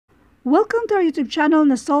Welcome to our YouTube channel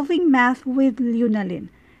na Solving Math with Leonalyn.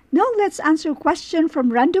 Now, let's answer a question from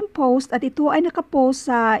random post at ito ay nakapost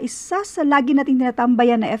sa isa sa lagi nating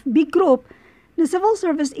tinatambayan na FB group na Civil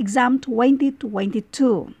Service Exam 2022.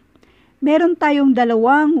 Meron tayong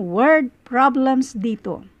dalawang word problems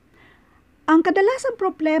dito. Ang kadalasang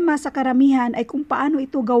problema sa karamihan ay kung paano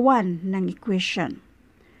ito gawan ng equation.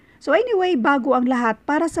 So anyway, bago ang lahat,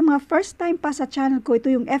 para sa mga first time pa sa channel ko,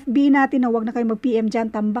 ito yung FB natin na huwag na kayong mag-PM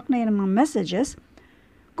dyan, tambak na yan ang mga messages.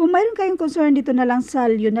 Kung mayroon kayong concern, dito na lang sa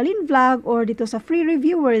Leonalyn Vlog or dito sa Free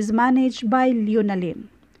Reviewers managed by Leonalyn.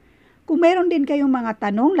 Kung mayroon din kayong mga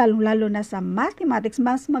tanong, lalong-lalo na sa mathematics,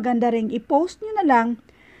 mas maganda rin i-post nyo na lang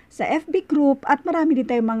sa FB group at marami din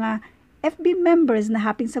tayong mga FB members na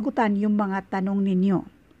haping sagutan yung mga tanong ninyo.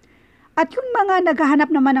 At yung mga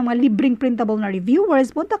naghahanap naman ng mga libreng printable na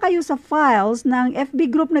reviewers, punta kayo sa files ng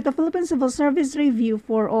FB group na ito, Philippine Civil Service Review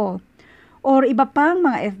for All. Or iba pang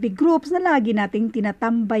mga FB groups na lagi nating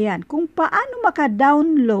tinatambayan kung paano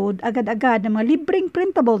maka-download agad-agad ng mga libreng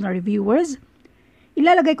printable na reviewers.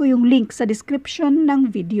 Ilalagay ko yung link sa description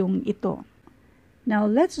ng videong ito. Now,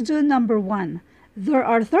 let's do number 1. There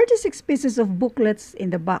are 36 pieces of booklets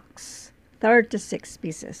in the box. 36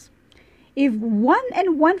 pieces. If 1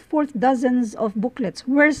 1/4 dozens of booklets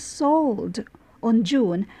were sold on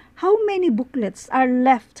June, how many booklets are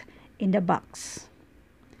left in the box?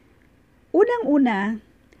 Unang-una,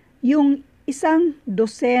 yung isang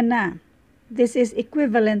dosena. This is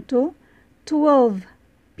equivalent to 12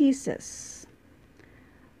 pieces.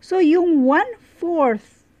 So yung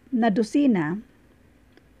 1/4 na dosina,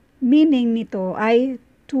 meaning nito ay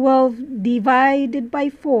 12 divided by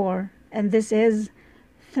 4, and this is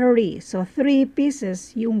 3. So, 3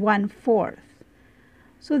 pieces yung 1/4.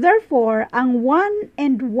 So, therefore, ang 1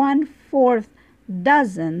 1/4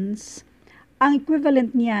 dozens, ang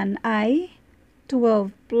equivalent niyan ay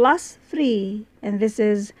 12 plus 3, and this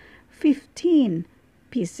is 15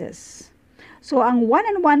 pieces. So, ang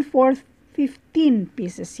 1 1/4, 15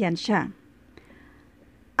 pieces yan siya.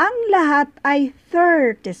 Ang lahat ay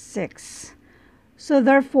 36. So,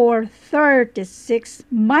 therefore, 36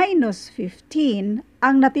 minus 15,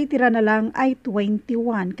 ang natitira na lang ay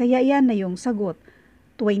 21. Kaya yan na yung sagot,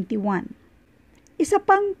 21. Isa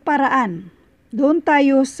pang paraan, doon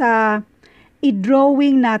tayo sa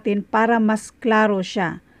i-drawing natin para mas klaro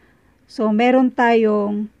siya. So, meron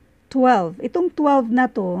tayong 12. Itong 12 na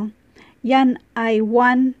to, yan ay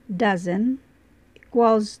 1 dozen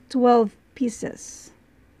equals 12 pieces.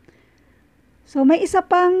 So, may isa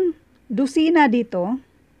pang dosina dito.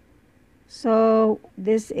 So,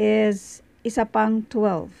 this is isa pang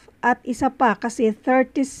 12. At isa pa kasi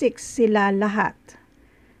 36 sila lahat.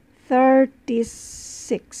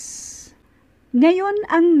 36. Ngayon,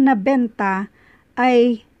 ang nabenta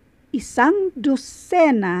ay isang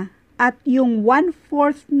dosena at yung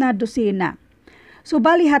 1/4 na dosina. So,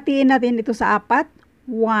 bali hatiin natin ito sa 4.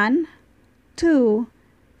 1, 2,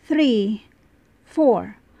 3,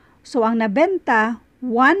 4. So, ang nabenta,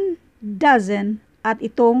 1 dozen at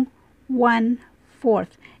itong 1/4.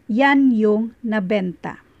 Yan yung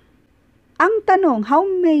nabenta. Ang tanong, how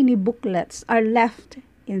many booklets are left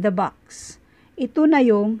in the box? Ito na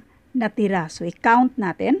yung natira. So, i-count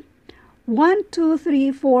natin. 1, 2, 3,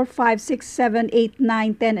 4, 5, 6, 7, 8,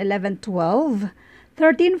 9, 10, 11, 12,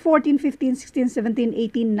 13, 14, 15, 16, 17,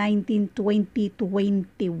 18, 19, 20,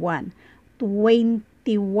 21.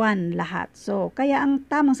 21 lahat. So, kaya ang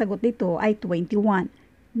tamang sagot dito ay 21.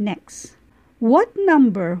 Next. What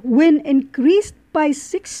number, when increased by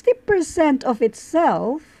 60% of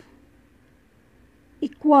itself,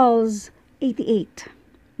 equals 88?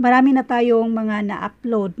 Marami na tayong mga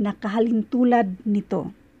na-upload na kahalintulad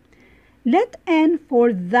nito. Let n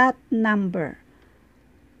for that number.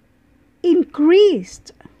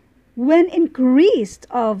 Increased. When increased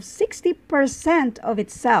of 60% of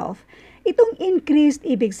itself, itong increased,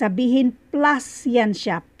 ibig sabihin, plus yan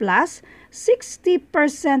siya. Plus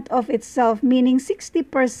 60% of itself, meaning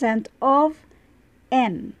 60% of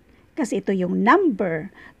n. Kasi ito yung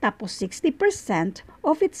number. Tapos 60%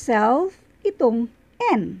 of itself, itong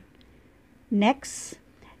n. Next,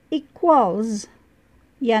 equals,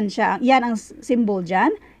 yan siya, yan ang symbol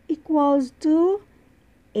dyan, equals to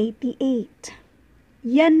 88.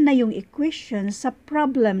 Yan na yung equation sa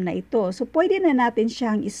problem na ito. So, pwede na natin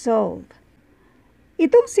siyang isolve.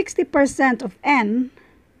 Itong 60% of n,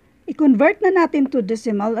 i-convert na natin to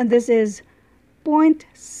decimal, and this is 0.6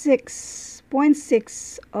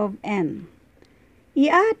 of n.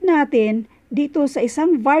 I-add natin dito sa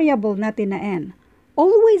isang variable natin na n.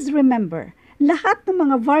 Always remember, lahat ng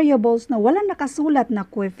mga variables na walang nakasulat na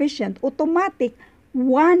coefficient, automatic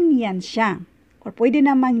 1 yan siya. Or pwede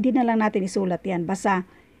naman hindi na lang natin isulat yan. Basta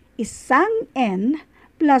isang n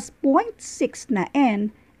plus 0.6 na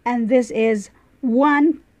n, and this is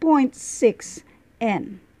 1.6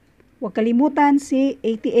 n. Huwag kalimutan si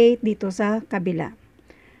 88 dito sa kabila.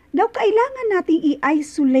 Now, kailangan nating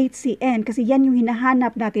i-isolate si n kasi yan yung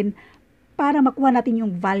hinahanap natin para makuha natin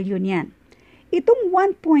yung value niyan. Itong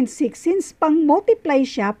 1.6, since pang-multiply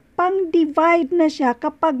siya, pang-divide na siya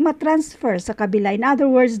kapag matransfer sa kabila. In other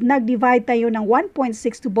words, nag-divide tayo ng 1.6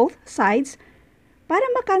 to both sides para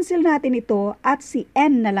makancel natin ito at si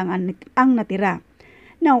n na lang ang natira.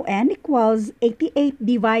 Now, n equals 88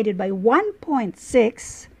 divided by 1.6.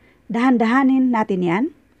 Dahan-dahanin natin yan.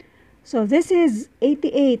 So, this is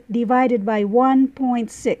 88 divided by 1.6.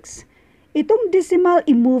 Itong decimal,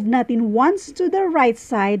 i-move natin once to the right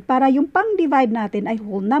side para yung pang-divide natin ay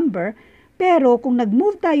whole number. Pero kung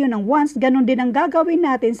nag-move tayo ng once, ganun din ang gagawin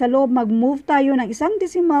natin sa loob. Mag-move tayo ng isang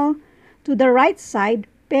decimal to the right side,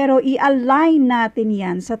 pero i-align natin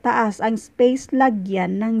yan sa taas ang space,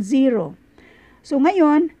 lagyan ng 0. So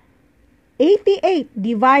ngayon, 88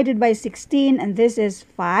 divided by 16, and this is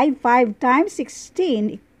 5. 5 times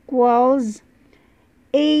 16 equals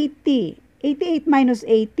 80. 88 minus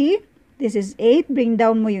 80, this is 8. Bring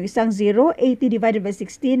down mo yung isang 0. 80 divided by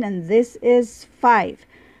 16, and this is 5.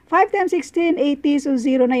 5 times 16, 80. So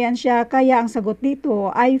 0 na yan siya. Kaya ang sagot dito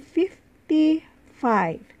ay 55.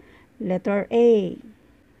 Letter A.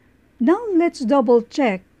 Now, let's double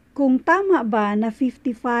check kung tama ba na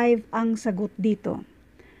 55 ang sagot dito.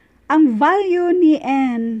 Ang value ni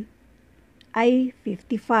n ay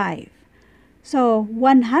 55. So,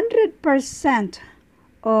 100%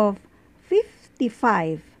 of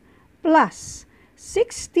 55 plus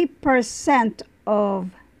 60%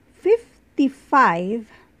 of 55,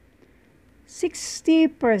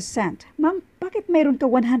 60%. Ma'am, bakit mayroon ka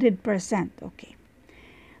 100%? Okay.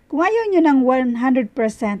 Kung ayaw nyo ng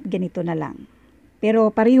 100%, ganito na lang.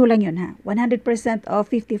 Pero pareho lang yun ha. 100%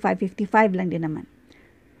 of 55, 55 lang din naman.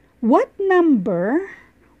 What number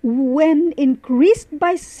when increased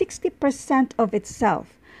by 60% of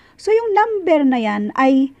itself? So yung number na yan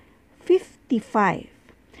ay 55.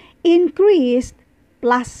 Increased,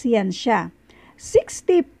 plus yan siya.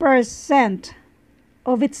 60%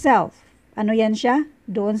 of itself. Ano yan siya?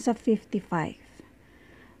 Doon sa 55.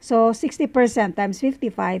 So, 60% times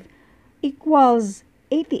 55 equals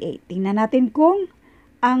 88. Tingnan natin kung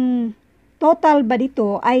ang total ba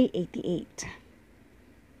dito ay 88.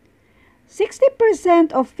 60%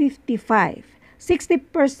 of 55.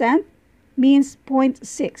 60% means 0.6.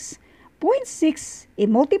 0.6,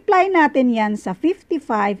 i-multiply natin yan sa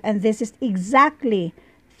 55, and this is exactly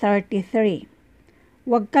 33.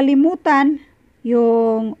 Huwag kalimutan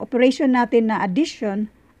yung operation natin na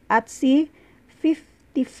addition at si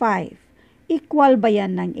 55. Equal ba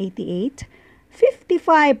yan ng 88?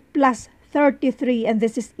 55 plus 33, and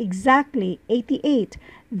this is exactly 88.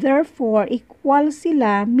 Therefore, equal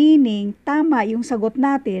sila, meaning tama yung sagot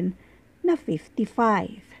natin na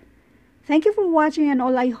 55. Thank you for watching, and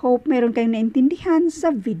all I hope meron kayong naintindihan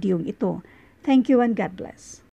sa video ito. Thank you and God bless.